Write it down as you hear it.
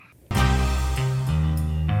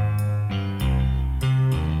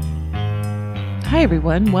Hi,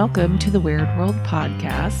 everyone. Welcome to the Weird World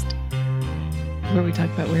Podcast, where we talk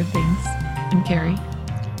about weird things. I'm Carrie.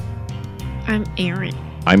 I'm Aaron.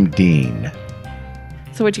 I'm Dean.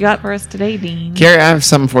 So what you got for us today, Dean? Carrie, I have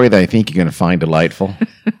something for you that I think you're going to find delightful.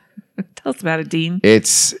 Tell us about it, Dean.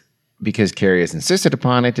 It's because Carrie has insisted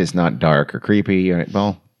upon it. It's not dark or creepy.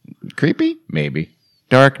 Well, creepy? Maybe.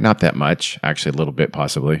 Dark? Not that much. Actually, a little bit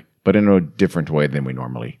possibly. But in a different way than we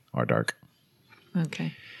normally are dark.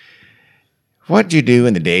 Okay. What did you do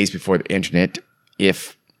in the days before the internet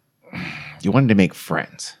if you wanted to make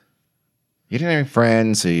friends? You didn't have any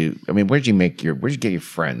friends, so where'd you get your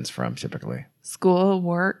friends from typically? School,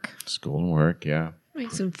 work. School and work, yeah.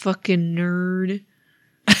 Like some fucking nerd.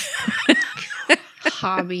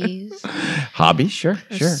 Hobbies. Hobbies, sure.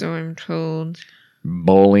 So I'm told.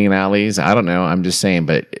 Bowling alleys, I don't know. I'm just saying,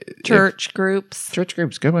 but Church groups. Church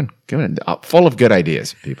groups, good one. Full of good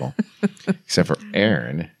ideas, people. Except for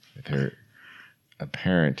Erin with her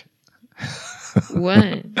apparent.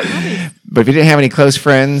 What? But if you didn't have any close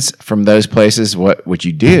friends from those places, what would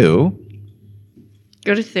you do?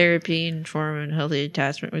 Go to therapy and form a healthy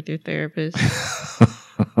attachment with your therapist.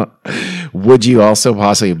 Would you also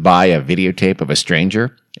possibly buy a videotape of a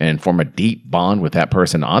stranger and form a deep bond with that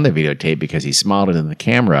person on the videotape because he smiled into the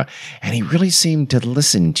camera and he really seemed to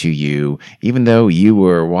listen to you, even though you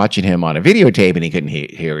were watching him on a videotape and he couldn't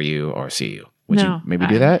hear you or see you? Would you maybe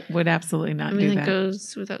do that? Would absolutely not I do mean, that. it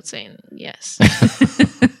goes without saying yes.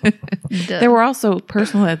 There were also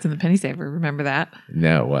personal ads in the Penny Saver. Remember that?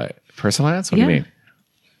 No, what? Personal ads? What do you mean?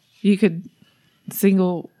 You could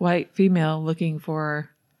single white female looking for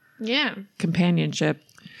companionship.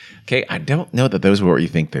 Okay, I don't know that those were what you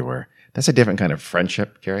think they were. That's a different kind of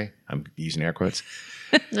friendship, Carrie. I'm using air quotes.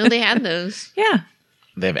 No, they had those. Yeah.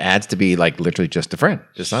 They have ads to be like literally just a friend.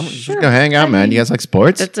 Just go hang out, man. You guys like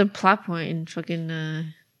sports? That's a plot point in fucking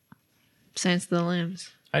Silence of the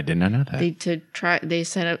Lambs. I did not know that. They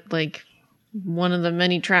set up like one of the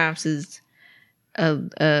many traps is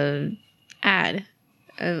a ad,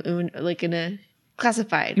 like in a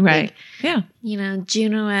classified, Right? Like,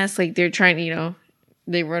 Juno asks, like they're trying to,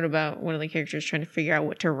 they wrote about one of the characters trying to figure out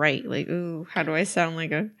what to write. Like, ooh, how do I sound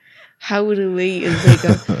like how would a lady is like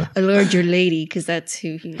a larger lady, because that's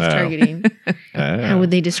who he was targeting. How would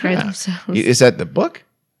they describe themselves? Is that the book?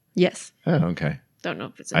 Yes. Oh, okay. Don't know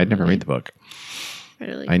if it's. I'd never read the book. I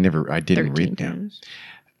didn't read times. it.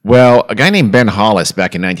 Well, a guy named Ben Hollis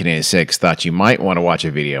back in 1986 thought you might want to watch a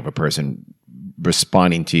video of a person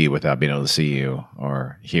responding to you without being able to see you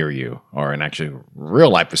or hear you, or an actually real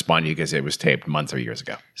life respond to you because it was taped months or years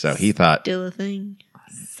ago. So he thought still a thing.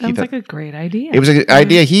 Sounds like a great idea. It was an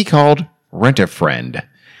idea he called Rent a Friend,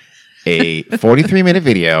 a 43-minute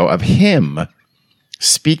video of him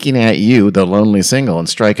speaking at you, the lonely single, and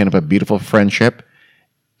striking up a beautiful friendship.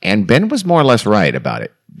 And Ben was more or less right about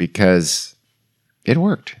it because it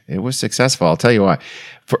worked. It was successful. I'll tell you why.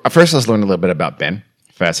 First, let's learn a little bit about Ben.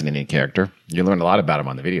 Fascinating character. You learn a lot about him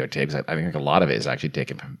on the videotapes. I think a lot of it is actually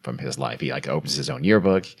taken from his life. He opens his own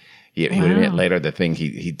yearbook. He would admit later the thing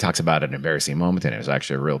he talks about an embarrassing moment, and it was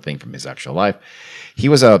actually a real thing from his actual life.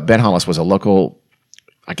 Ben Hollis was a local,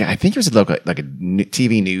 I think he was a local, like a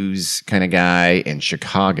TV news kind of guy in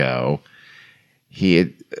Chicago.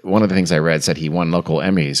 One of the things I read said he won local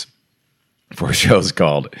Emmys for shows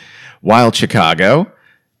called Wild Chicago,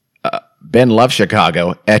 Ben Loves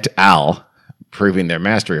Chicago, et al., proving their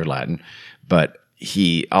mastery of Latin. But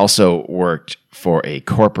he also worked for a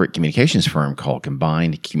corporate communications firm called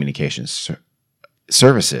Combined Communications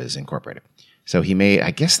Services Incorporated. So he made,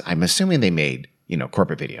 I'm assuming they made,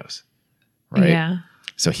 corporate videos, right? Yeah.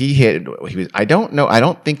 So I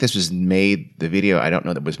don't think this was made, the video, I don't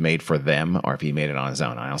know that was made for them or if he made it on his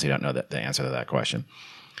own. I honestly don't know the answer to that question.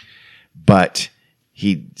 But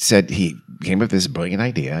he said he came up with this brilliant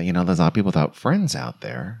idea. There's a lot of people without friends out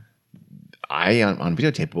there. I, on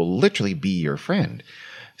videotape, will literally be your friend.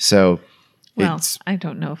 So, I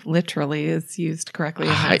don't know if literally is used correctly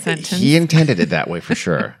in that sentence. He intended it that way for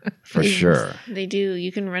sure. For sure. They do.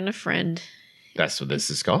 You can rent a friend. That's what this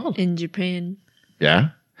is called. In Japan. Yeah?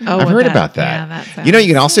 Oh, I've heard about that. Yeah, you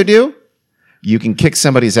can also do? You can kick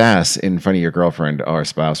somebody's ass in front of your girlfriend or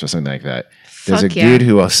spouse or something like that. There's dude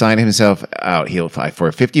who will sign himself out. He'll for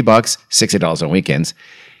 $50, $60 on weekends.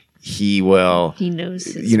 He will,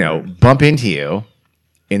 bump into you,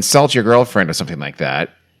 insult your girlfriend or something like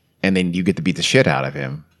that, and then you get to beat the shit out of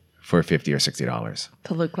him for $50 or $60.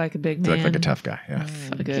 To look like a big man. To look like a tough guy, yeah.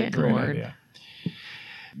 Good Great Lord. idea.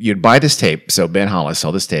 You'd buy this tape. So Ben Hollis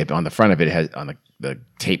sold this tape. On the front of it, on the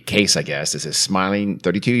tape case, I guess, is a smiling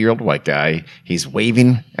 32-year-old white guy. He's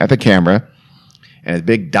waving at the camera, and a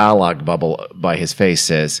big dialogue bubble by his face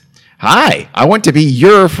says, Hi, I want to be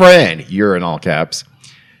your friend. You're in all caps.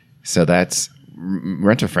 So that's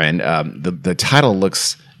Rent-A-Friend. The title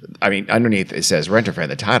looks, underneath it says Rent-A-Friend.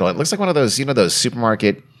 The title, it looks like one of those, those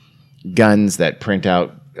supermarket guns that print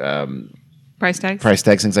out Price tags? price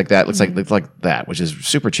tags, things like that. Looks like that, which is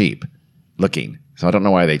super cheap looking. So I don't know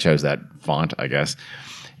why they chose that font, I guess.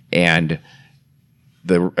 And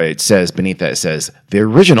it says beneath that, it says the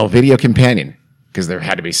original video companion, because there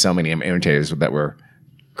had to be so many imitators that were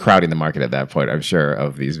crowding the market at that point, I'm sure,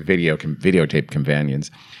 of these videotape companions.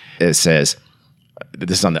 It says,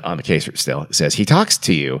 this is on the case still. It says, he talks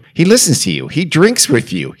to you, he listens to you, he drinks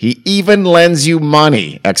with you, he even lends you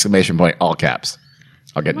money! ! All caps.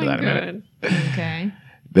 I'll get into that in a minute. Okay.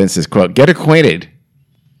 Then it says, quote, get acquainted,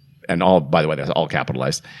 and all, by the way, that's all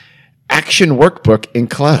capitalized. Action workbook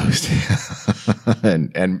enclosed.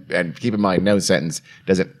 and keep in mind, no sentence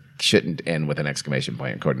shouldn't end with an !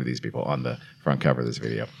 According to these people on the front cover of this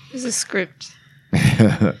video. It's a script.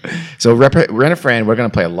 So Rent-A-Friend, we're going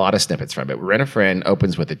to play a lot of snippets from it. Rent-A-Friend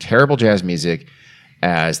opens with the terrible jazz music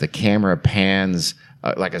as the camera pans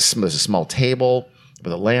there's a small table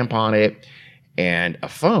with a lamp on it and a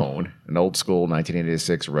phone, an old school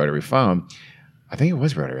 1986 rotary phone. I think it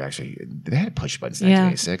was rotary, actually. They had push buttons in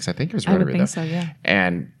 1986. I think it was rotary, I would think so, yeah.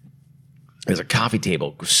 And there's a coffee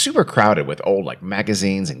table, super crowded with old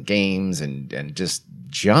magazines and games and just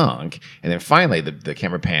junk. And then finally, the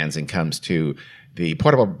camera pans and comes to the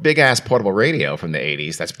big ass portable radio from the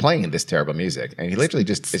 80s that's playing this terrible music. And he literally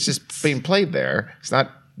it's just being played there. It's not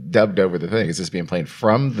dubbed over the thing. It's just being played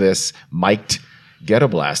from this mic'd ghetto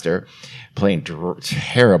blaster, playing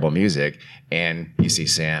terrible music. And you see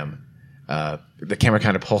Sam. The camera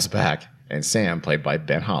kind of pulls back, and Sam, played by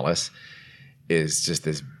Ben Hollis, is just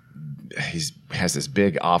this. He has this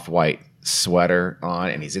big off-white sweater on,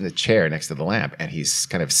 and he's in the chair next to the lamp, and he's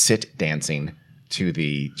kind of sit dancing to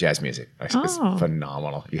the jazz music. It's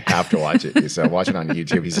phenomenal. You have to watch it. So watch it on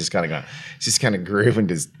YouTube. He's just kind of grooving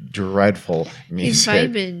to this dreadful music. He's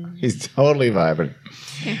vibing. He's totally vibing.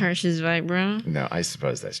 Can't harsh his vibe, bro. No, I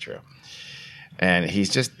suppose that's true. And he's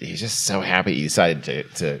just so happy you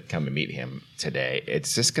decided to come and meet him today.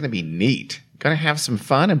 It's just going to be neat. Going to have some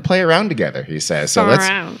fun and play around together, he says. So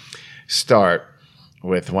let's start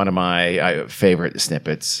with one of my favorite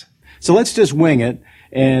snippets. So let's just wing it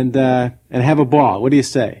and have a ball. What do you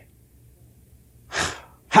say?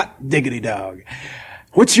 Hot diggity dog.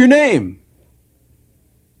 What's your name?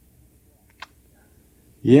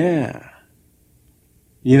 Yeah.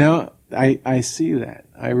 I see that.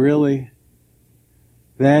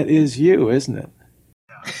 That is you, isn't it?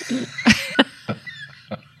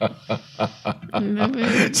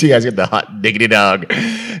 So you guys get the hot diggity dog.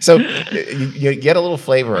 So you get a little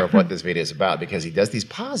flavor of what this video is about because he does these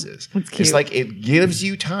pauses. That's cute. It's like it gives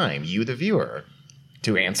you time, you the viewer,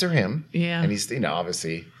 to answer him. Yeah. And he's,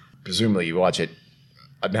 obviously, presumably you watch it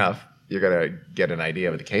enough, you're going to get an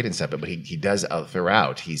idea of the cadence of it. But he does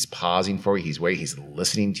throughout. He's pausing for you. He's waiting. He's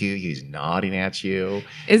listening to you. He's nodding at you.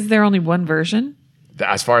 Is there only one version?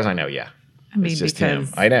 As far as I know, yeah. I mean, it's just because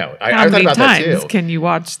him. I know. How I thought many about that times too. can you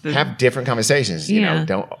watch the have different conversations? Yeah.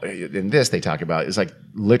 In this they talk about it's like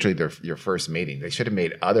literally your first meeting. They should have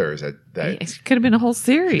made others that It could have been a whole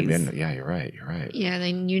series. Yeah, you're right. Yeah,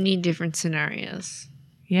 then you need different scenarios.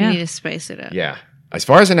 Yeah. You need to spice it up. Yeah. As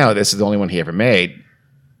far as I know, this is the only one he ever made.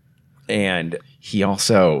 And he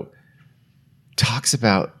also talks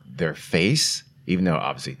about their face, even though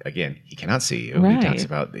obviously, again, he cannot see you. Right. He talks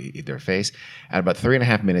about their face. At about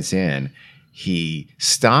 3.5 minutes in, he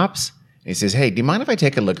stops and he says, hey, do you mind if I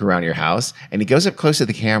take a look around your house? And he goes up close to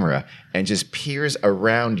the camera and just peers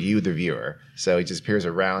around you, the viewer. So he just peers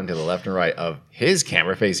around to the left and right of his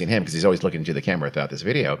camera facing him because he's always looking into the camera throughout this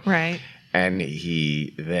video. Right. And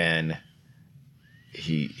he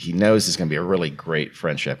knows it's going to be a really great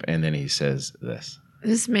friendship. And then he says this.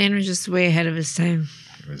 This man was just way ahead of his time.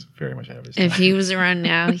 He was very much ahead of his time. If he was around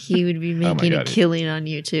now, he would be making God. a killing on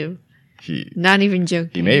YouTube. He Not even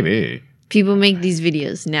joking. may be. People make these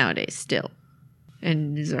videos nowadays still.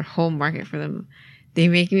 And there's a whole market for them. They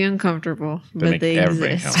make me uncomfortable, but they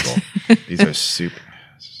everybody exist. uncomfortable. These are super.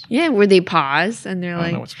 Yeah, where they pause and they're I don't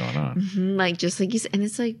like, know what's going on. like, just like you said. And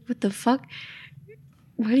it's like, what the fuck?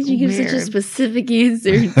 Why did you give such a Weird. specific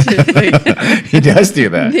answer? To, like, He does do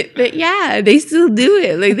that. but yeah, they still do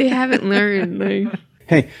it. Like, they haven't learned. Like,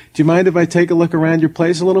 Hey, do you mind if I take a look around your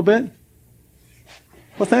place a little bit?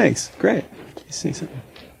 Well, thanks. Great. You see something?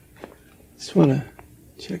 Just want to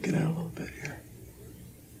check it out a little bit here.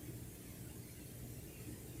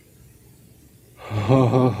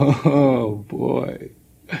 Oh, boy.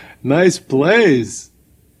 Nice place.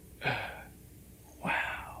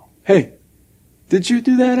 Wow. Hey, Did you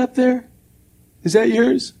do that up there? Is that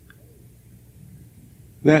yours?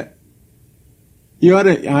 That you ought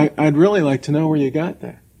to. I'd really like to know where you got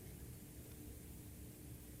that.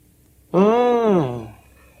 Oh,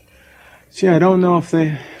 gee, I don't know if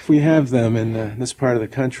we have them in this part of the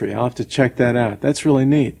country. I'll have to check that out. That's really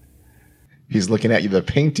neat. He's looking at you, the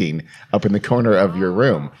painting up in the corner of your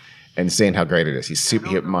room, and saying how great it is.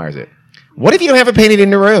 He admires it. What if you don't have it painted in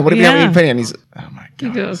the room? What if you don't have it painted? And he's, oh my god.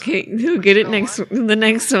 You go, okay, he'll get it the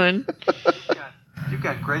next one. You've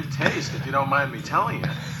got great taste, if you don't mind me telling you.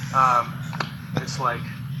 It's like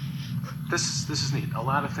this is neat. A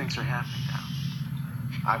lot of things are happening now.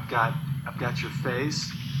 I've got your face.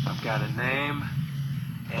 I've got a name,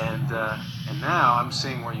 and now I'm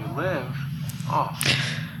seeing where you live. Oh,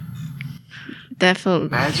 that felt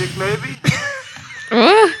magic, maybe.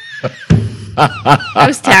 Oh. That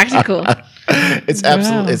was tactical. It's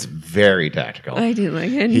absolutely, it's very tactical. I didn't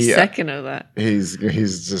like any second of that. He's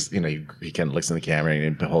just, he kind of looks in the camera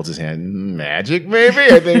and holds his hand. Magic, maybe?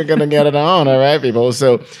 I think you're going to get it on. All right, people.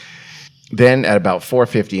 So then at about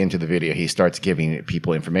 4:50 into the video, he starts giving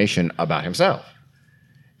people information about himself.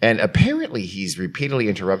 And apparently he's repeatedly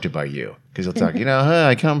interrupted by you because he'll talk,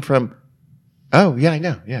 I come from, oh, yeah, I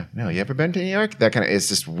know. Yeah, no, you ever been to New York? That kind of, it's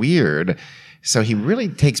just weird. So he really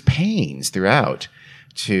takes pains throughout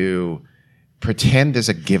to pretend there's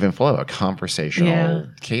a give and flow, a conversational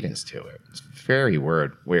cadence to it. It's very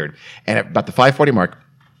weird. And at about the 5:40 mark,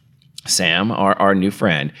 Sam, our new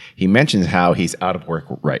friend, he mentions how he's out of work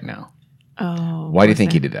right now. Oh. Why do you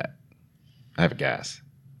think he did that? I have a guess.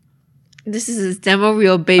 This is his demo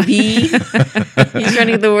reel, baby. He's trying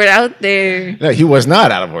to get the word out there. No, he was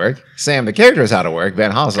not out of work. Sam, the character, is out of work.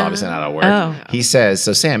 Van Hall's obviously not out of work. Oh. He says,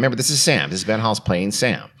 so Sam, remember, this is Sam. This is Van Hall's playing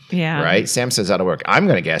Sam. Yeah. Right? Sam says out of work. I'm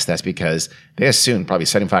going to guess that's because they assumed probably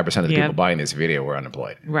 75% of the people buying this video were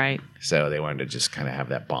unemployed. Right. So they wanted to just kind of have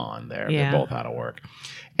that bond there. Yeah. They're both out of work.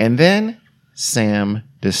 And then Sam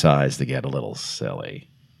decides to get a little silly.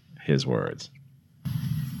 His words.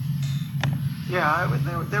 Yeah,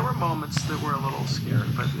 there were moments that were a little scary,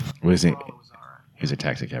 but Was he? overall it was all right. He's a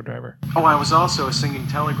taxi cab driver. Oh, I was also a singing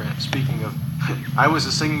telegram. Speaking of, I was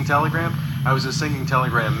a singing telegram. I was a singing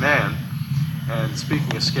telegram man. And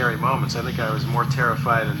speaking of scary moments, I think I was more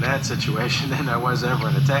terrified in that situation than I was ever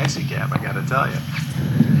in a taxi cab, I got to tell you.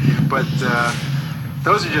 But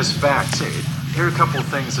those are just facts. Here are a couple of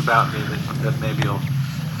things about me that maybe you'll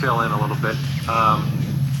fill in a little bit.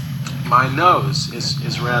 My nose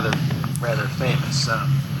is rather famous.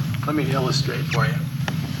 Let me illustrate for you.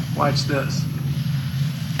 Watch this.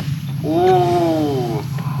 Ooh.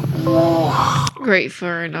 Great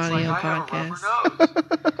for an It's audio like I have a podcast. rubber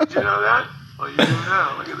nose. Did you know that? Well, you do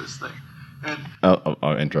now. Look at this thing. And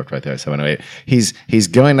I'll interrupt right there. 708. He's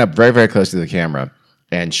going up very, very close to the camera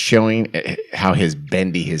and showing how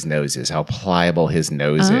bendy his nose is, how pliable his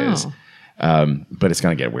nose is. But it's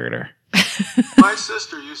going to get weirder. my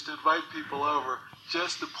sister used to invite people over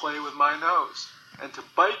just to play with my nose and to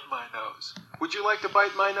bite my nose. Would you like to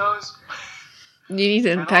bite my nose? You need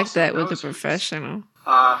to unpack also that with a nose grease. professional.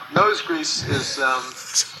 Nose grease is,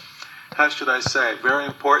 how should I say, very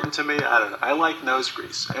important to me. I don't know. I like nose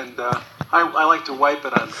grease, and I like to wipe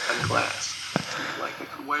it on glass. Like I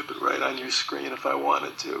could wipe it right on your screen if I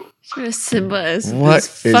wanted to. Simba is What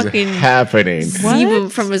this is fucking happening?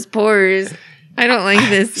 sebum from his pores. I don't like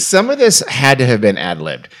this. Some of this had to have been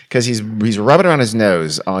ad-libbed because he's rubbing it on his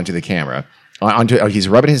nose onto the camera. He's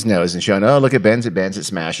rubbing his nose and showing, oh, look, it bends, it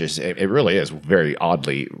smashes. It really is very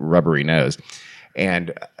oddly rubbery nose.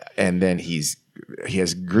 And then he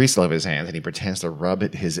has grease all over his hands and he pretends to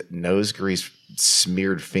rub his nose grease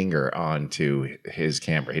smeared finger onto his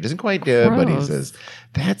camera. He doesn't quite do it, but he says,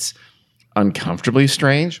 that's uncomfortably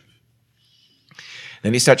strange.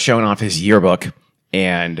 Then he starts showing off his yearbook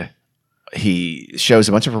and he shows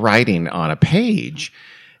a bunch of writing on a page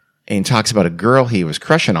and talks about a girl he was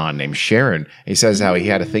crushing on named Sharon. He says how he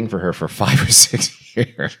had a thing for her for 5 or 6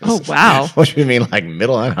 years. Oh, wow. What do you mean, like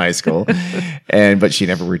middle and high school? But she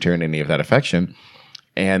never returned any of that affection.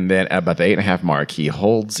 And then at about the 8.5 mark, he's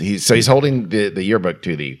holding the yearbook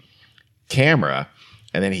to the camera,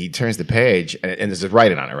 and then he turns the page, and there's a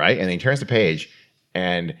writing on it, right? And then he turns the page,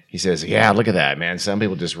 and he says, yeah, look at that, man. Some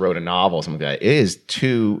people just wrote a novel, something like that. It is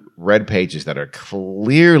 2 red pages that are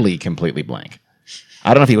clearly completely blank.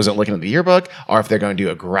 I don't know if he wasn't looking at the yearbook or if they're going to do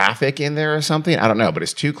a graphic in there or something. I don't know, but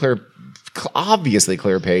it's 2 obviously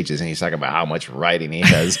clear pages, and he's talking about how much writing he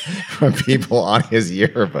has from people on his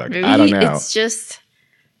yearbook. Maybe I don't know. it's just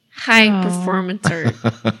high performance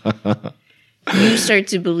art. You start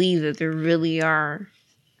to believe that there's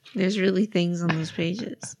really things on those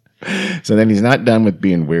pages. So then he's not done with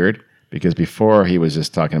being weird because before he was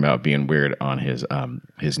just talking about being weird on his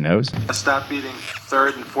nose. Stop eating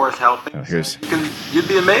third and fourth helpings. Oh, here's You'd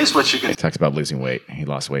be amazed what you can. he talks about losing weight. He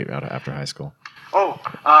lost weight after high school.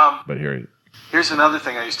 But Here's another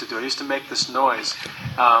thing I used to do. I used to make this noise.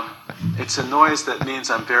 It's a noise that means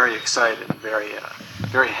I'm very excited, very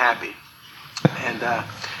happy, and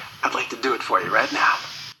I'd like to do it for you right now.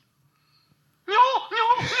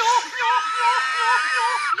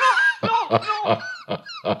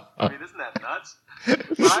 I mean, isn't that nuts?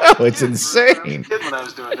 No, it's insane. I was a kid when I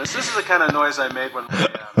was doing this. This is the kind of noise I made when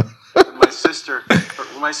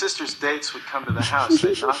my sister's dates would come to the house.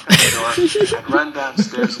 They'd knock on the door. I'd run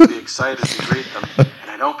downstairs and be excited to greet them.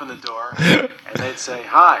 And I'd open the door, and they'd say,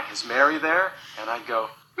 "Hi, is Mary there?" And I'd go,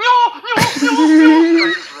 "No." And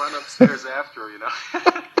I'd just run upstairs after her,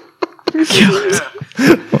 Yeah.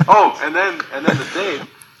 Oh, and then the date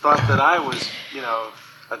thought that I was,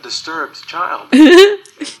 a disturbed child.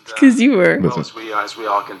 Because you were. Well, as we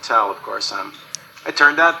all can tell, of course, I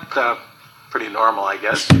turned out pretty normal, I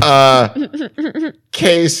guess.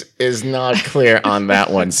 Case is not clear on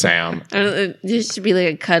that one, Sam. There should be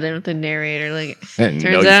like a cut in with the narrator. Like, No,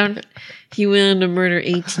 turns out he went on to murder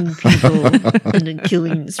 18 people in a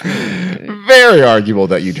killing spree. Very arguable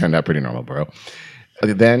that you turned out pretty normal, bro.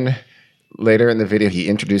 Then later in the video, he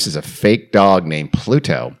introduces a fake dog named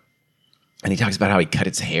Pluto. And he talks about how he cut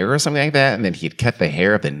its hair or something like that. And then he'd cut the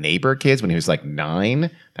hair of the neighbor kids when he was like 9.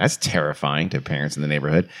 That's terrifying to parents in the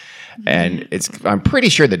neighborhood. And I'm pretty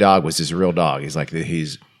sure the dog was his real dog. He's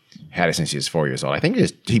had it since he was 4 years old. I think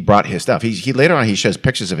he brought his stuff. He later on, he shows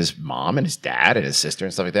pictures of his mom and his dad and his sister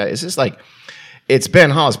and stuff like that. It's just like, it's Ben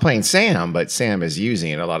Hollis playing Sam, but Sam is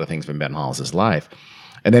using a lot of things from Ben Hollis' life.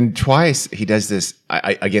 And then twice he does this.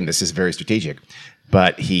 Again, this is very strategic,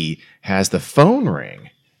 but he has the phone ring.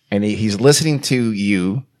 And he's listening to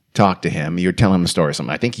you talk to him. You're telling him a story or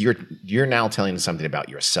something. I think you're now telling him something about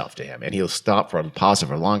yourself to him. And he'll stop pause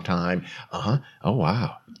for a long time. Oh,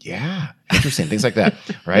 wow. Yeah. Interesting. Things like that.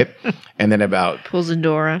 Right? And then pulls a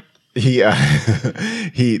Dora. The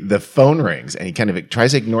phone rings and he kind of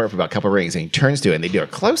tries to ignore it for about a couple of rings and he turns to it and they do a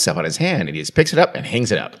close up on his hand and he just picks it up and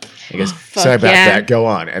hangs it up. He goes, "Sorry about that. Go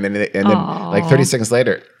on." And then like 30 seconds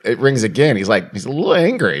later, it rings again. He's a little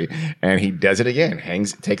angry and he does it again.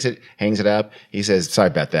 Takes it, hangs it up. He says, "Sorry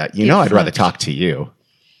about that. I'd rather talk to you."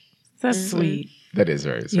 That's sweet. That is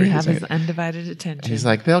very sweet. You have his undivided attention. He's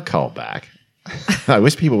like, "They'll call back." I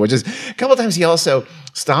wish people would just. A couple of times he also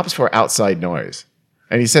stops for outside noise.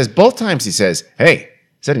 And he says, both times he says, "Hey,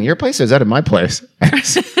 is that in your place or is that in my place?"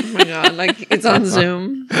 Oh my God, like it's on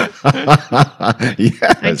Zoom.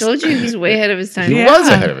 Yes. I told you he's way ahead of his time. He was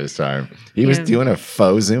ahead of his time. He was doing a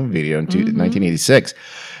faux Zoom video in 1986.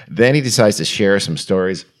 Then he decides to share some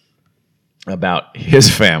stories about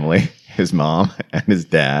his family, his mom and his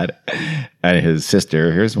dad and his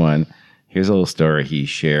sister. Here's one. Here's a little story he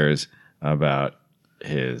shares about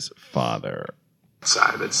his father.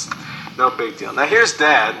 Side. It's no big deal. Now here's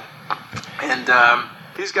Dad, and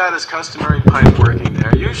he's got his customary pipe working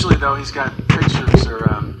there. Usually, though, he's got pictures or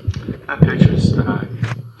not pictures,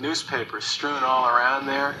 newspapers strewn all around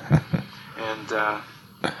there, and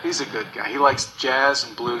he's a good guy. He likes jazz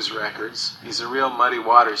and blues records. He's a real Muddy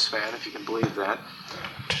Waters fan, if you can believe that.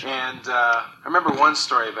 And I remember one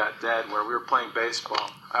story about Dad where we were playing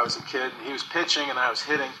baseball. I was a kid, and he was pitching, and I was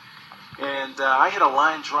hitting. And I hit a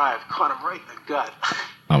line drive, caught him right in the gut.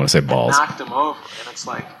 I'm going to say balls. Knocked him over. And it's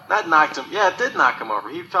like, that knocked him. Yeah, it did knock him over.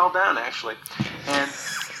 He fell down, actually. And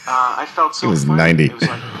I felt so He was funny. 90. It was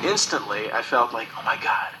like, instantly, I felt like, oh my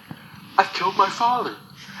God, I've killed my father.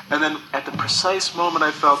 And then at the precise moment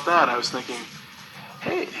I felt that, I was thinking,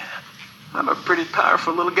 hey, I'm a pretty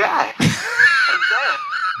powerful little guy.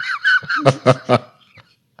 And then,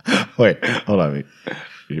 Wait, hold on.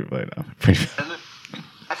 You play now. and then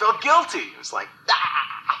I felt guilty. It was like,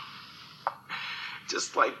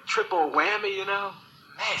 just like triple whammy, Man,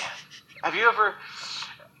 have you ever?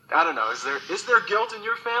 I don't know. Is there guilt in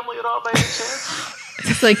your family at all by any chance?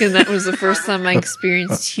 It's like, and that was the first time I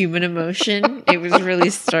experienced human emotion. It was really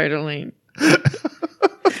startling.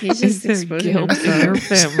 He's just exposing guilt in himself. your Is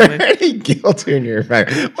there family? any guilt in your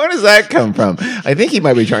family? Where does that come from? I think he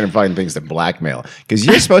might be trying to find things to blackmail because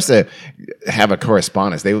you're supposed to have a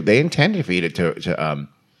correspondence. They intended for you to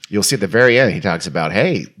you'll see at the very end, he talks about,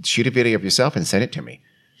 hey, shoot a video of yourself and send it to me.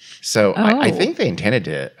 So I think they intended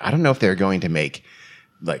to, I don't know if they're going to make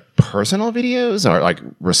like personal videos or like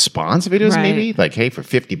response videos, Right. maybe like, hey, for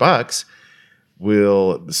 $50,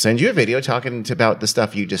 we'll send you a video talking about the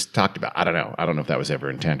stuff you just talked about. I don't know. I don't know if that was ever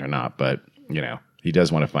intent or not, but he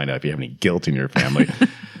does want to find out if you have any guilt in your family.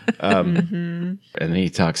 And then he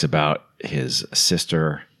talks about his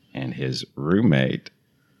sister and his roommate.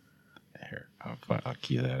 Here, I'll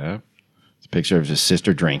cue that up. It's a picture of his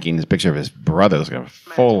sister drinking. It's a picture of his brother looks like a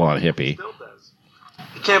full-on hippie. Still does.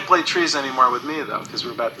 He can't play trees anymore with me, though, because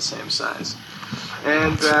we're about the same size.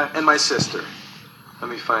 And my sister. Let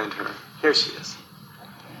me find her. Here she is.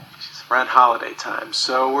 She's around holiday time,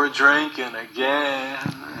 so we're drinking again.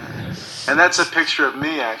 And that's a picture of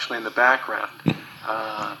me, actually, in the background.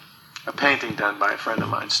 A painting done by a friend of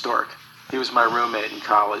mine, Stork. He was my roommate in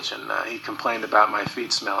college, and he complained about my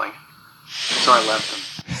feet smelling. So I left him.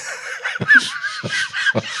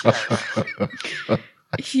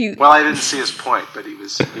 Well, I didn't see his point, but he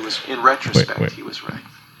was in retrospect, he was right.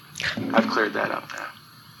 I've cleared that up now.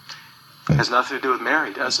 Has nothing to do with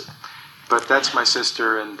Mary, does it? But that's my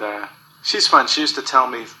sister, and she's fun. She used to tell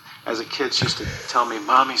me, as a kid, she used to tell me,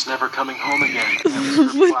 Mommy's never coming home again. That was her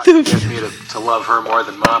plot to get me to love her more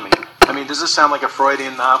than Mommy. I mean, does this sound like a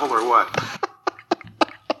Freudian novel or what?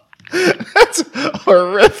 That's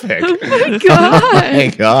horrific. Oh my God. Oh my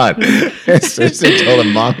God. His sister told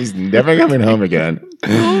him Mommy's never coming home again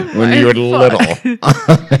when you were little.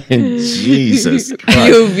 Jesus Christ.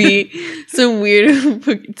 POV, some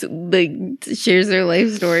weirdo like shares their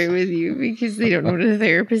life story with you because they don't know what a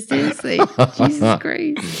therapist is. Like, Jesus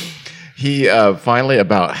Christ. He finally,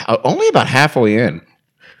 only about halfway in,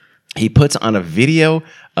 he puts on a video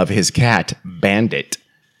of his cat, Bandit,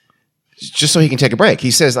 just so he can take a break.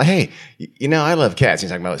 He says, hey, I love cats. He's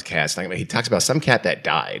talking about his cats. He talks about some cat that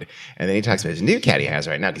died. And then he talks about his new cat he has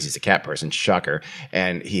right now because he's a cat person, shocker.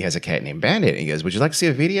 And he has a cat named Bandit. And he goes, would you like to see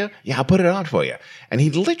a video? Yeah, I'll put it on for you. And he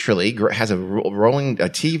literally has a rolling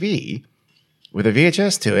TV with a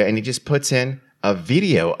VHS to it. And he just puts in a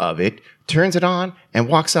video of it, turns it on, and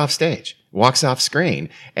walks off stage. Walks off screen,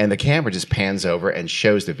 and the camera just pans over and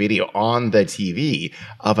shows the video on the TV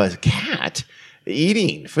of a cat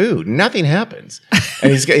eating food. Nothing happens,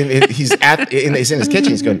 and he's in his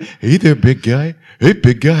kitchen. He's going, "Hey there, big guy. Hey,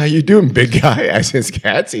 big guy, how you doing, big guy?" As his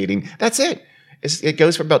cat's eating. That's it. It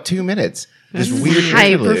goes for about 2 minutes. This weird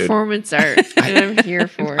high interlude. Performance art, and I'm here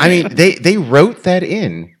for it. I mean, they wrote that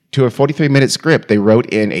in. To a 43-minute script, they wrote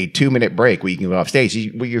in a 2-minute break where you can go off stage.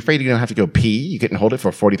 You're afraid you're going to have to go pee? You couldn't hold it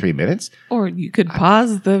for 43 minutes? Or you could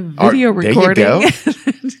pause the video recording there you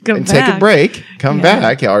go. and take a break, come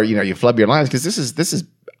back, or you flub your lines because this is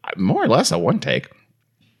more or less a one take.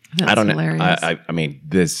 That's I don't hilarious. know. I mean,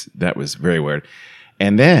 that was very weird.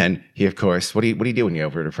 And then he, of course, what do you do when you're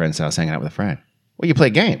over at a friend's house hanging out with a friend? Well, you play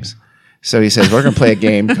games. So he says, we're going to play a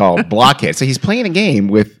game called Blockhead. So he's playing a game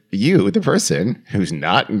with you, the person who's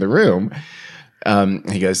not in the room.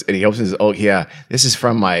 He goes, and he opens his, this is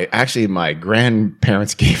from my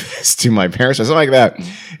grandparents gave this to my parents or something like that.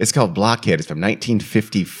 It's called Blockhead. It's from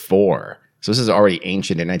 1954. So this is already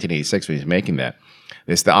ancient in 1986 when he's making that.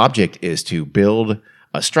 The object is to build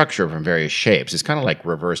a structure from various shapes. It's kind of like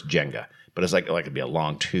reverse Jenga, but it's like it'd be a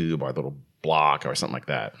long tube or a little block or something like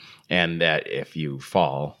that. And that if you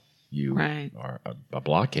fall, you are a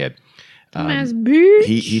blockhead.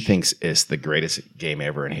 He thinks it's the greatest game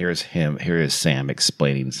ever. And here is Sam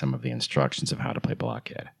explaining some of the instructions of how to play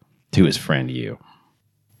blockhead to his friend you.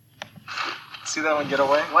 See that one get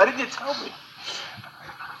away? Why didn't you tell me?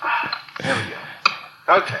 There we go.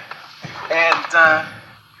 Okay. And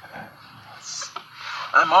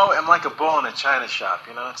I'm like a bull in a china shop,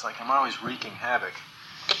 It's like I'm always wreaking havoc.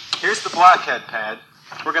 Here's the blockhead pad.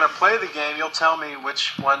 We're going to play the game. You'll tell me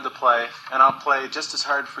which one to play, and I'll play just as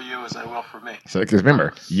hard for you as I will for me. So, because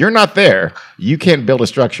remember, you're not there. You can't build a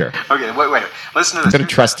structure. Okay, wait. Listen to this. I'm going to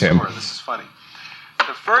trust him. This is funny.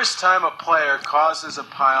 The first time a player causes a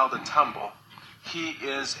pile to tumble, he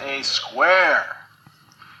is a square.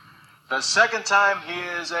 The second time, he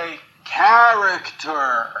is a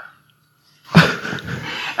character.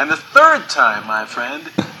 And the third time, my friend,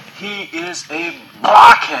 he is a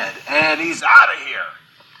blockhead, and he's out of here.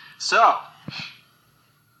 So,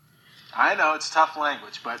 I know it's tough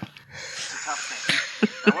language, but it's a tough thing.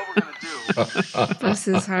 Now, what we're going to do... This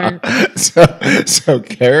is hard. So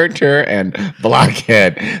character and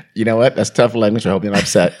blockhead. You know what? That's tough language. I hope you're not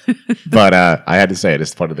upset. But I had to say it.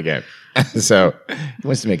 It's part of the game. So he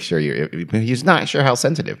wants to make sure he's not sure how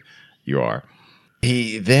sensitive you are.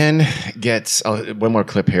 He then gets one more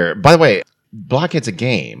clip here. By the way, blockhead's a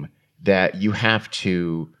game that you have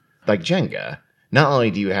to, like Jenga, not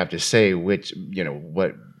only do you have to say what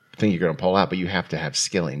thing you're going to pull out, but you have to have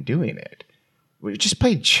skill in doing it. We just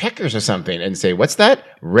play checkers or something and say, what's that?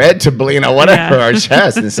 Red to blue, whatever, our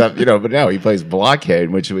chest and stuff, but no, he plays blockhead,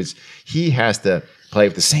 which was, he has to play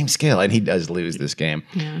with the same skill, and he does lose this game.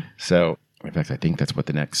 Yeah. So, in fact, I think that's what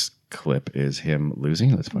the next clip is, him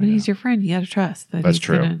losing. Let's find out. But he's your friend. You got to trust that That's he's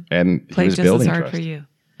true. gonna And he play was just building as hard trust. for you.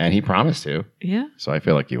 And he promised to. Yeah. So I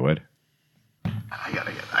feel like you would. I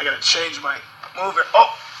gotta change my mover.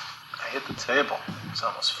 Oh, I hit the table. It's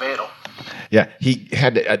almost fatal. Yeah, he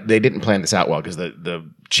had to, they didn't plan this out well because the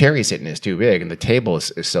chair he's sitting is too big and the table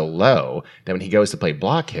is so low that when he goes to play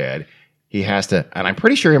blockhead, he has to, and I'm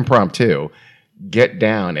pretty sure impromptu, get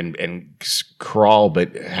down and crawl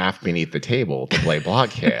but half beneath the table to play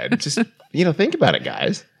blockhead. Just, think about it,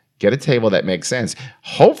 guys. Get a table that makes sense.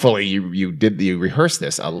 Hopefully you rehearse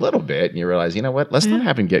this a little bit and you realize, you know what? Let's not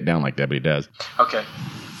have him get down like Deputy does. Okay.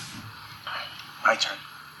 My turn.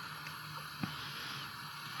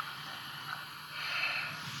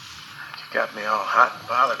 You got me all hot and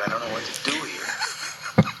bothered. I don't know what to do here.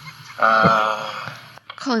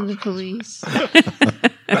 Calling the police.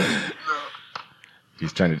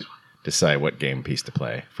 He's trying to decide what game piece to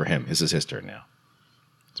play for him. This is his turn now.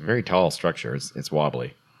 It's a very tall structure. It's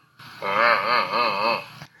wobbly. I'm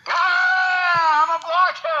a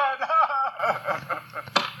blockhead!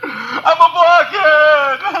 I'm a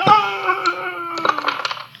blockhead!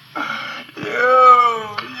 you,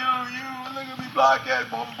 look at me, blockhead,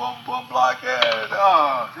 boom, boom, boom, blockhead.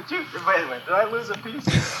 Oh, wait, did I lose a piece?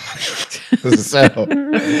 So,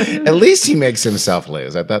 at least he makes himself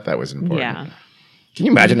lose. I thought that was important. Yeah. Can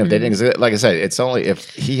you imagine if they didn't? 'Cause like I said, it's only if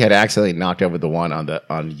he had accidentally knocked over the one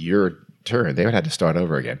on your turn, they would have to start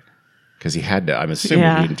over again. Because he had to, I'm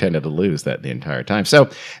assuming he intended to lose that the entire time. So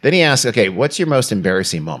then he asks, okay, what's your most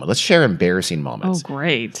embarrassing moment? Let's share embarrassing moments. Oh,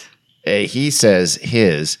 great. He says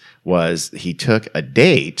his was he took a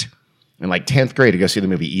date in like 10th grade to go see the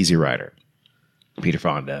movie Easy Rider. Peter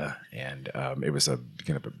Fonda. And it was a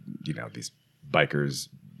kind of, these bikers,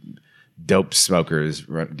 dope smokers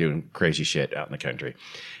doing crazy shit out in the country.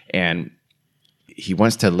 And he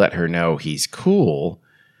wants to let her know he's cool.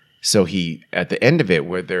 So he, at the end of it,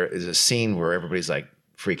 where there is a scene where everybody's like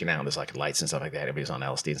freaking out, there's like lights and stuff like that. Everybody's on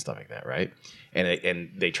LSD and stuff like that, right?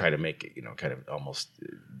 And they try to make it, kind of almost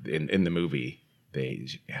in the movie, they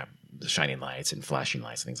have the shining lights and flashing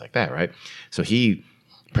lights and things like that, right? So he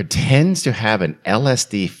pretends to have an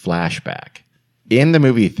LSD flashback in the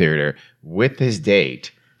movie theater with his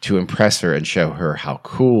date to impress her and show her how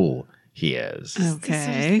cool he is.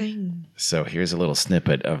 Okay. So here's a little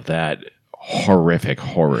snippet of that horrific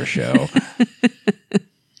horror show.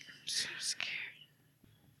 So scared.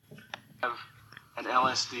 An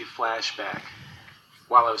LSD flashback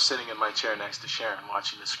while I was sitting in my chair next to Sharon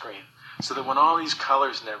watching the screen. So that when all these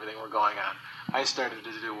colors and everything were going on, I started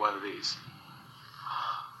to do one of these.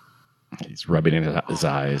 He's rubbing in his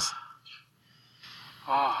eyes.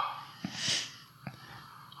 Oh, this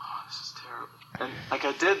is terrible. And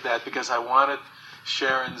I did that because I wanted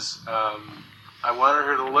Sharon's, I wanted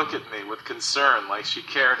her to look at me with concern, like she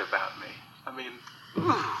cared about me.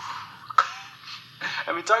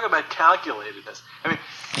 Talk about calculatedness.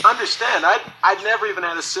 Understand, I'd never even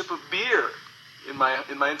had a sip of beer in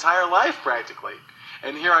my entire life, practically.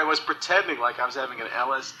 And here I was pretending like I was having an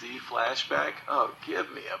LSD flashback. Oh,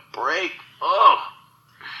 give me a break. Oh,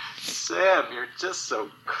 Sam, you're just so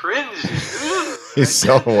cringy. He's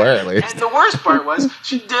so aware, at least. And the worst part was,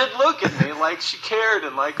 she did look at me like she cared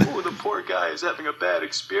and like, oh, the poor guy is having a bad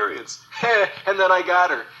experience. And then I got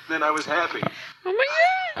her. Then I was happy. Oh my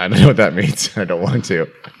God. I don't know what that means. I don't want to.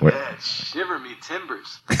 Yeah, shiver me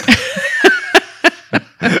timbers.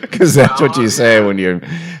 Because that's what you say when you're...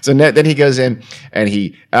 So then he goes in and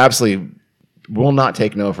he absolutely will not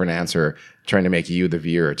take no for an answer, trying to make you, the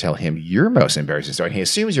viewer, tell him your most embarrassing story. And he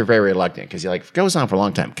assumes you're very reluctant because he goes on for a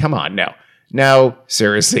long time. Come on, no,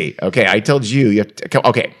 seriously. Okay, I told you have to come.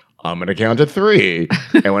 Okay, I'm going to count to 3.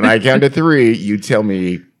 And when I count to 3, you tell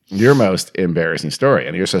me your most embarrassing story.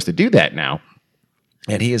 And you're supposed to do that now.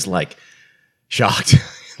 And he is like shocked.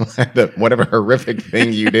 Whatever horrific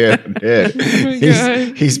thing you did.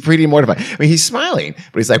 He's pretty mortified. He's smiling,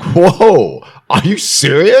 but he's like, whoa, are you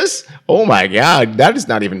serious? Oh my God, that does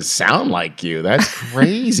not even sound like you. That's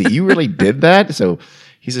crazy. You really did that? So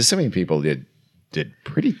he's assuming people did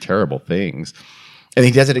pretty terrible things. And he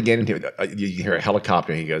does it again. You hear a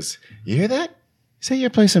helicopter. And he goes, you hear that? Say your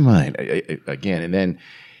place of mind again. And then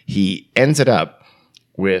he ends it up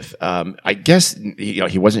with, I guess,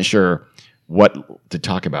 he wasn't sure what to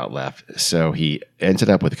talk about left. So he ends it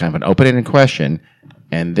up with kind of an open-ended question,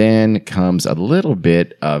 and then comes a little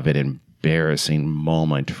bit of an embarrassing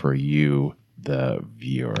moment for you, the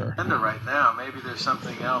viewer. Right now, maybe there's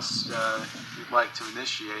something else you'd like to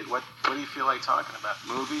initiate. What do you feel like talking about?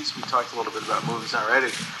 Movies? We talked a little bit about movies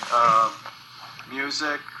already.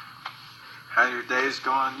 Music? How your day's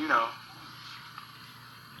going?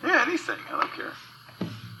 Yeah, anything. I don't care.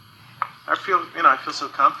 I feel so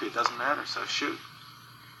comfy, it doesn't matter, so shoot.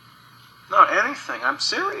 No, anything. I'm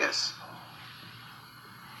serious.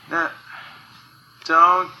 Now,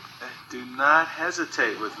 do not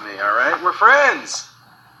hesitate with me, all right? We're friends.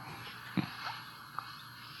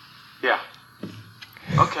 Yeah.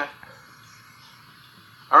 Okay.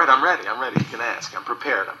 All right, I'm ready. You can ask. I'm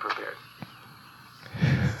prepared.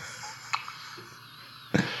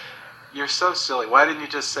 You're so silly. Why didn't you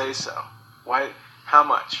just say so? Why? How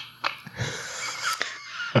much?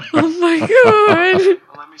 Oh my god.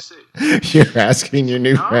 Well, let me see. You're asking your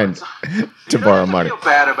new friend to borrow money. Don't feel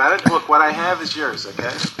bad about it. Look, what I have is yours,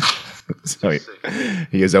 okay? So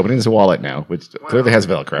he is opening his wallet now, which clearly has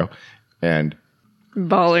Velcro, and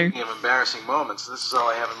Baller. Speaking of embarrassing moments, this is all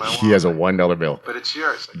I have in my wallet. he has a $1 bill. But it's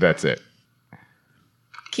yours. That's it.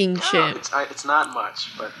 King No, shit. it's not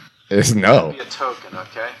much, but It's it'll no. be a token,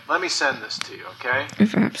 okay? Let me send this to you, okay?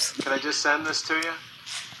 If absolutely. Can I just send this to you?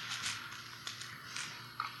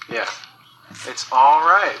 Yeah. It's all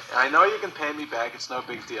right. I know you can pay me back. It's no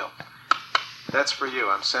big deal. That's for you.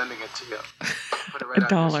 I'm sending it to you. Put it right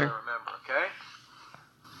out here so I remember, okay?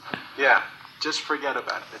 Yeah. Just forget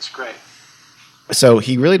about it. It's great. So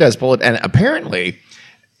he really does pull it. And apparently,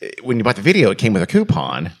 when you bought the video, it came with a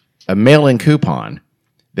coupon, a mail-in coupon,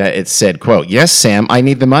 that it said, quote, "Yes, Sam, I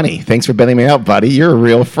need the money. Thanks for bailing me out, buddy. You're a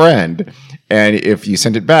real friend." And if you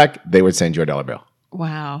sent it back, they would send you a $1 bill.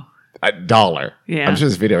 Wow. $1. Yeah. I'm sure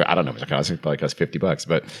this video, I don't know what it cost. It probably cost $50,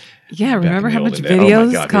 but Yeah, back remember in the how much olden days-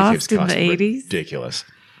 videos cost videos in the 80s? Ridiculous.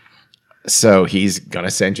 So he's going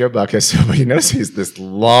to send you a bucket. So you notice he's this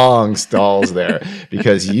long stalls there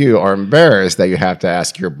because you are embarrassed that you have to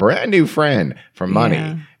ask your brand new friend for money.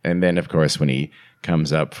 Yeah. And then, of course, when he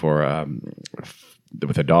comes up for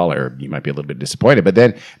with $1, you might be a little bit disappointed. But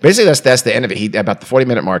then basically that's the end of it. He, about the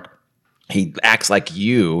 40-minute mark, he acts like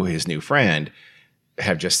you, his new friend,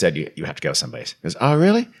 have just said you have to go someplace. He goes, "Oh,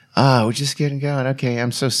 really? Oh, we're just getting going. Okay,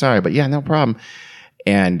 I'm so sorry. But yeah, no problem."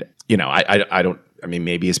 And, you know, I don't, I mean,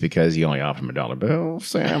 maybe it's because you only offer him $1 bill,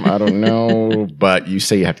 Sam. I don't know. But you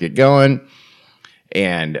say you have to get going.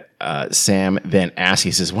 And Sam then asks,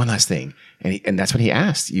 he says, one last thing. And that's what he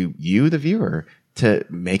asked you, the viewer, to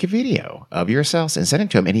make a video of yourselves and send it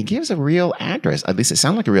to him. And he gives a real address. At least it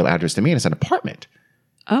sounded like a real address to me. And it's an apartment.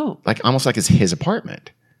 Oh. Like almost like it's his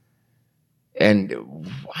apartment. And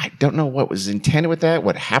I don't know what was intended with that.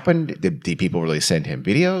 What happened? Did people really send him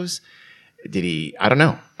videos? Did he? I don't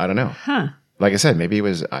know. Huh. Like I said, maybe it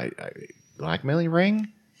was a blackmailing ring.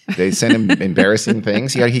 They sent him embarrassing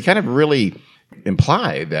things. He kind of really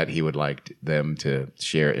implied that he would like them to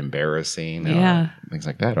share embarrassing things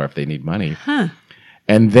like that, or if they need money. Huh.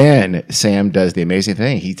 And then Sam does the amazing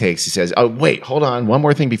thing. He says, "Oh, wait, hold on. One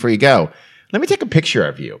more thing before you go. Let me take a picture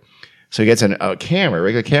of you." So he gets a camera, a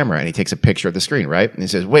regular camera, and he takes a picture of the screen, right? And he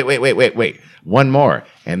says, wait, one more.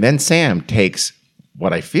 And then Sam takes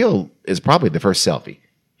what I feel is probably the first selfie.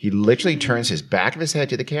 He literally turns his back of his head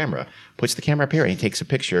to the camera, puts the camera up here, and he takes a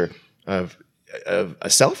picture of a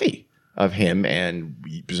selfie of him and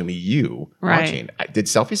presumably you watching. Did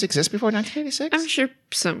selfies exist before 1986? I'm sure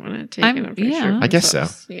someone had taken a picture. yeah. of I guess so.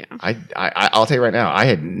 themselves. Yeah. I'll tell you right now, I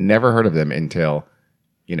had never heard of them until,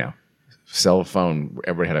 cell phone.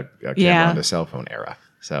 Everybody had a camera in the cell phone era.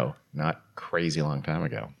 So not crazy long time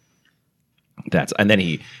ago. And then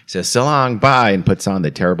he says, "So long, bye," and puts on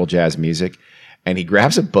the terrible jazz music. And he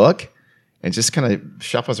grabs a book and just kind of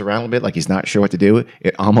shuffles around a little bit like he's not sure what to do.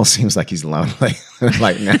 It almost seems like he's lonely.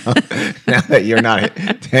 Like now that you're not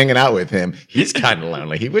hanging out with him, he's kind of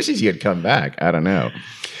lonely. He wishes you had come back. I don't know.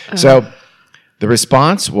 So the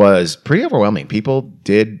response was pretty overwhelming. People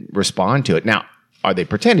did respond to it. Now, are they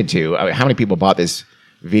pretended to? I mean, how many people bought this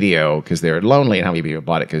video because they're lonely, and how many people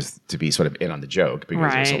bought it to be sort of in on the joke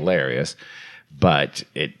because it was hilarious? But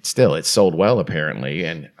it sold well apparently,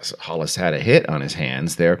 and Hollis had a hit on his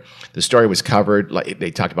hands there. The story was covered, like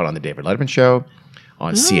they talked about on the David Letterman show,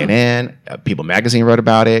 on CNN. People Magazine wrote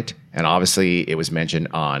about it, and obviously it was mentioned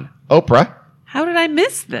on Oprah. How did I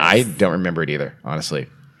miss this? I don't remember it either, honestly.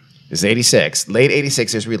 It's 86. Late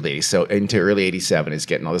 86 is released, so into early 87 is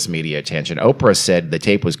getting all this media attention. Oprah said the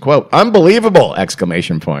tape was, quote, "unbelievable!" !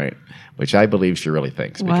 Which I believe she really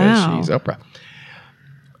thinks because she's Oprah.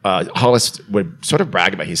 Hollis would sort of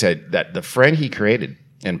brag about, he said that the friend he created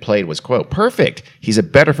and played was, quote, "perfect. He's a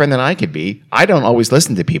better friend than I could be. I don't always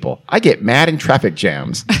listen to people. I get mad in traffic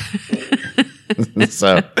jams."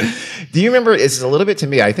 So, do you remember, it's a little bit to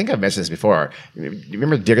me, I think I've mentioned this before. You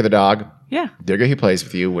remember Digger the dog? Yeah. Digger, he plays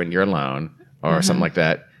with you when you're alone or something like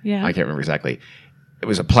that. Yeah. I can't remember exactly. It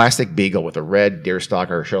was a plastic beagle with a red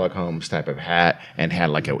deerstalker Sherlock Holmes type of hat, and had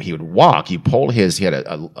he would walk. He had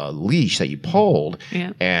a leash that you pulled,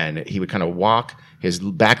 and he would kind of walk. His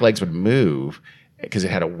back legs would move, because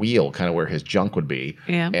it had a wheel kind of where his junk would be.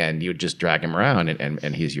 Yeah. And you would just drag him around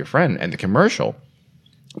and he's your friend. And the commercial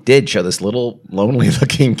did show this little lonely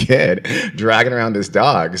looking kid dragging around this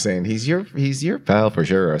dog saying, he's your pal for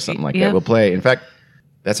sure, or something like Yeah. that. We'll play. In fact,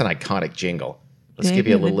 that's an iconic jingle. Let's give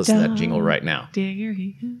you a little listen to that jingle right now. Digger,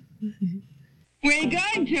 Where you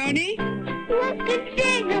going, Tony? Look at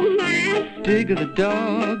Digger, Ma. Digger the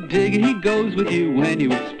dog, Digger, he goes with you when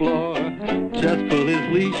you explore. Just pull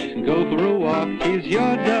his leash and go for a walk. He's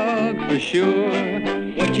your dog for sure.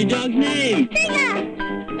 What's your dog's name?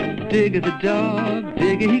 Digger. Digger the dog,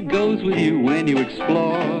 Digger, he goes with you when you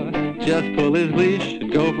explore. Just pull his leash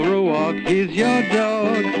and go for a walk. He's your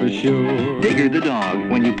dog for sure. Digger the dog.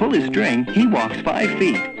 When you pull his string, he walks 5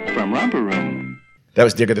 feet. From Romper Room. That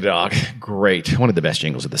was Digger the Dog. Great. One of the best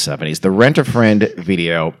jingles of the 70s. The Rent-A-Friend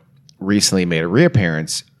video recently made a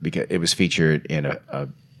reappearance because it was featured in a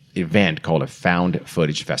event called a Found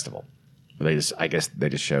Footage Festival. I guess they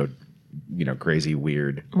just showed, crazy,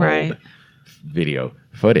 weird, Right. old video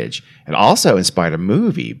footage. And also inspired a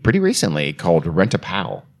movie pretty recently called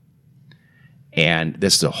Rent-A-Pal. And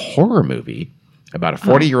this is a horror movie about a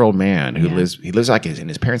 40-year-old man who lives like in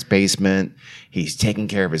his parents' basement. He's taking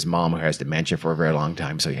care of his mom who has dementia for a very long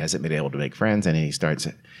time, so he hasn't been able to make friends. And he starts,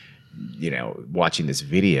 watching this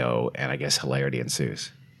video, and I guess hilarity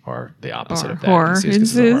ensues, or the opposite Or of that. horror 'cause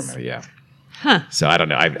it's a horror ensues. movie, yeah. Huh. So I don't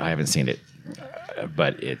know. I haven't seen it,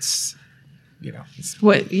 but it's, it's,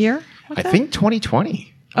 What year? was I that? think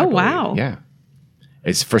 2020. I Oh, believe. wow. Yeah.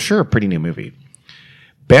 It's for sure a pretty new movie.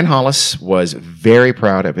 Ben Hollis was very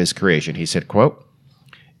proud of his creation. He said, quote,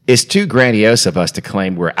 "It's too grandiose of us to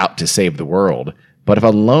claim we're out to save the world. But if a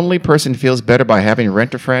lonely person feels better by having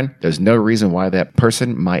Rent-A-Friend, there's no reason why that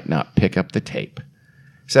person might not pick up the tape."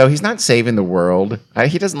 So he's not saving the world.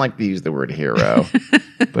 He doesn't like to use the word hero,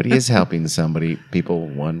 but he is helping people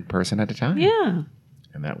one person at a time. Yeah.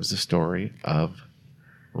 And that was the story of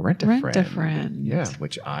Rent-A-Friend. Rent-A-Friend. Yeah,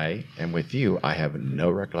 which I am with you. I have no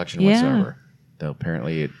recollection Yeah. whatsoever. Though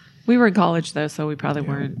apparently We were in college, though, so we probably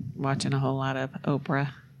weren't watching a whole lot of Oprah.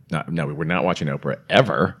 no, we were not watching Oprah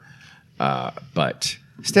ever. But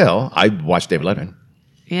still, I watched David Letterman.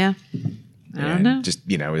 Yeah. I don't And know. Just,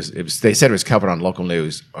 it was, they said it was covered on local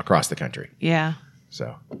news across the country. Yeah.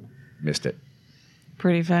 So, missed it.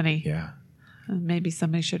 Pretty funny. Yeah. Maybe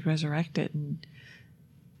somebody should resurrect it and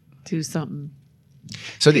do something.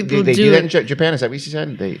 So they People do do that it. in Japan? Is that what you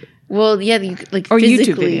said? Well, yeah, Or YouTube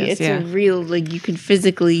physically, videos, it's yeah. a real, you can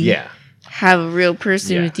physically have a real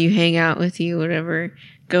person Yeah. with you, hang out with you, whatever,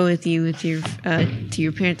 go with you with your to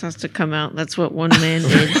your parents' house to come out. That's what one man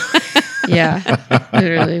did. Yeah,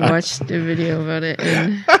 literally watched a video about it.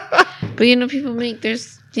 But people make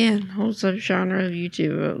there's a whole subgenre of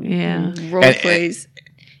YouTube Yeah. role And- plays.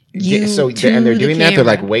 And You and they're to doing the that. They're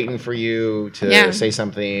like camera. waiting for you to Yeah. say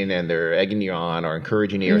something, and they're egging you on or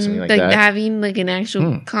encouraging you or something like Like that. having an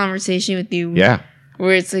actual conversation with you. Yeah.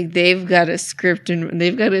 Where it's like they've got a script and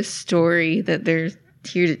they've got a story that they're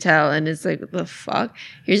here to tell, and it's like, what the fuck?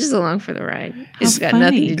 You're just along for the ride. It's got funny.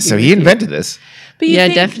 nothing to do So with he you. invented this, But you Yeah,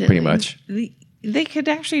 think definitely. pretty much. They could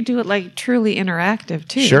actually do it like truly interactive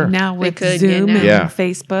too. Sure. Now They with could, Zoom yeah, and now.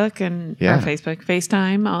 Facebook and Yeah. or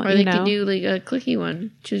FaceTime. Or they could do like a clicky one.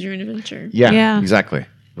 Choose your own adventure. Yeah, Yeah. exactly.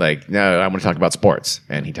 Like, no, I want to talk about sports,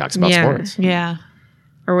 and he talks about Yeah. sports. Yeah.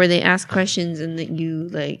 Or where they ask questions and that you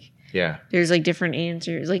like Yeah, there's like different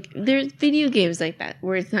answers. Like there's video games like that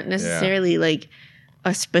where it's not necessarily like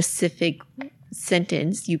a specific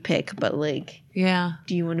sentence you pick, but like, Yeah.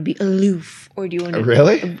 do you want to be aloof or do you want to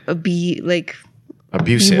Really? be like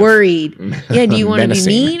abusive, be worried? Yeah, do you want to be Menacing.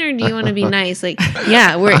 mean or do you want to be nice? Like,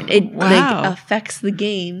 yeah, where it Wow. like affects the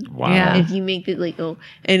game. Wow. Yeah. If you make it like, oh,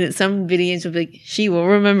 and it's some videos will be like, she will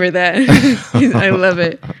remember that. I love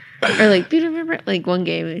it. Or like, do you remember like one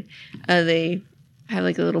game? They have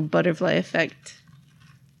like a little butterfly effect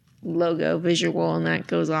logo visual, and that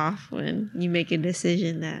goes off when you make a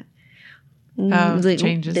decision that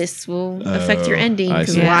changes. this will affect your ending I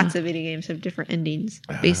because see. lots of video games have different endings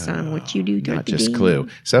based on what you do. Not the just game. Clue.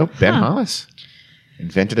 So Ben Hollis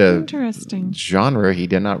invented a Interesting. genre he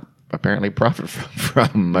did not apparently profit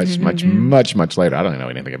from much later. I don't know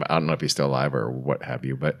anything about. I don't know if he's still alive or what have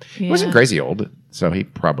you, but he wasn't Yeah. crazy old, so he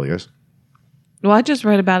probably is. Well, I just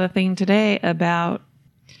read about a thing today about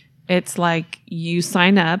it's like you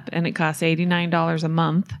sign up and it costs $89 a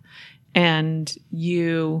month, and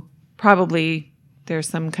you probably there's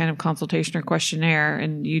some kind of consultation or questionnaire,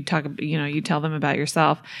 and you talk, you tell them about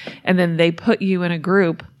yourself, and then they put you in a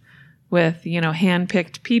group with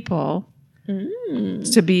handpicked people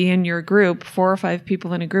to be in your group, 4 or 5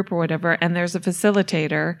 people in a group or whatever, and there's a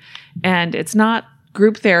facilitator, and it's not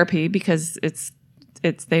group therapy because it's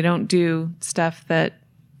they don't do stuff that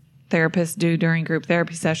therapists do during group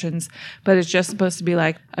therapy sessions, but it's just supposed to be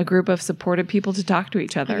like a group of supportive people to talk to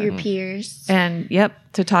each other. Your peers. And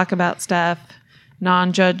to talk about stuff,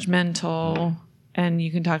 non-judgmental, and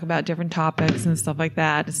you can talk about different topics and stuff like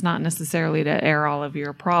that. It's not necessarily to air all of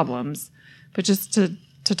your problems, but just to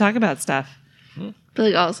talk about stuff. But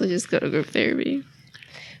like also just go to group therapy.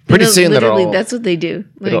 Pretty No, soon literally, that'll that's what they do.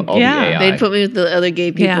 Like, it'll all yeah, be AI. they'd put me with the other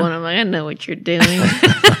gay people, Yeah. and I'm like, I know what you're doing.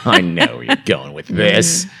 I know where you're going with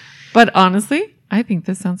this. But honestly, I think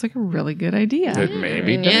this sounds like a really good idea. It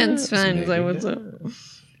maybe Yeah, does, it's fine. It's like, maybe what's up?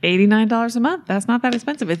 $89 a month. That's not that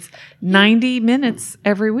expensive. It's 90 minutes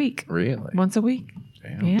every week. Really? Once a week.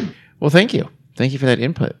 Damn. Yeah. Well, thank you. Thank you for that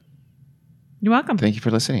input. You're welcome. Thank you for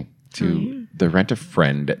listening to the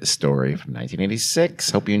Rent-A-Friend story from 1986.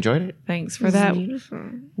 Hope you enjoyed it. Thanks for that Beautiful.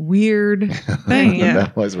 weird thing.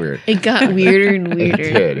 That was weird. It got weirder and It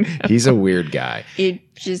weirder. did. He's a weird guy. You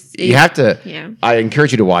have to. Yeah. I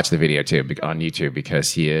encourage you to watch the video too on YouTube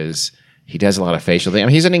because he does a lot of facial things. I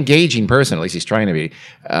mean, he's an engaging person. At least he's trying to be,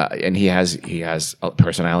 and he has a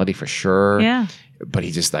personality for sure. Yeah. But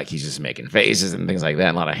he's just making faces and things like that.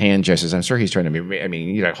 And a lot of hand gestures. I'm sure he's trying to be. I mean,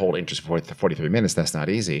 you got to hold interest for 43 minutes. That's not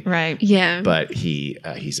easy. Right. Mm-hmm. But he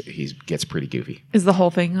gets pretty goofy. Is the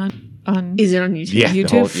whole thing on Is it on YouTube? Yeah, YouTube?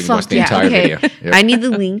 the whole, you can watch Fuck the yeah. entire Okay. video. Yep. I need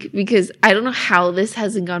the link because I don't know how this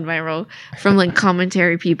hasn't gone viral from like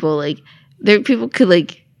commentary people. Like there people could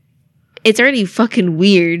like it's already fucking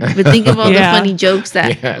weird, but think of all Yeah. the funny jokes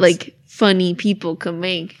that Yes. like funny people can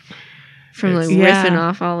make from like Yeah. riffing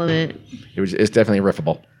off all of it. It's definitely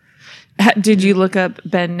riffable. Did you look up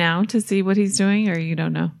Ben now to see what he's doing, or you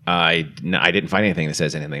don't know? I didn't find anything that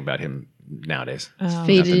says anything about him nowadays. Faded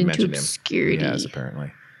Nothing into mentioned him. obscurity. Yes,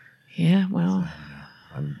 apparently. Yeah, well,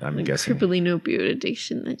 I'm Like guessing. crippling opioid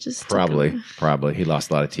addiction that just took him. Probably. He lost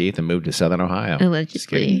a lot of teeth and moved to Southern Ohio. Allegedly. Just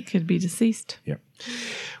kidding. he could be deceased. Yep.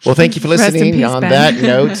 Well, thank you for Rest in listening. peace, On Ben. that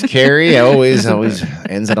note, Carrie, always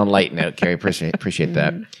ends it on a light note. Carrie, appreciate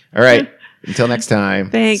that. All right. Until next time.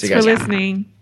 Thanks See you for guys. listening.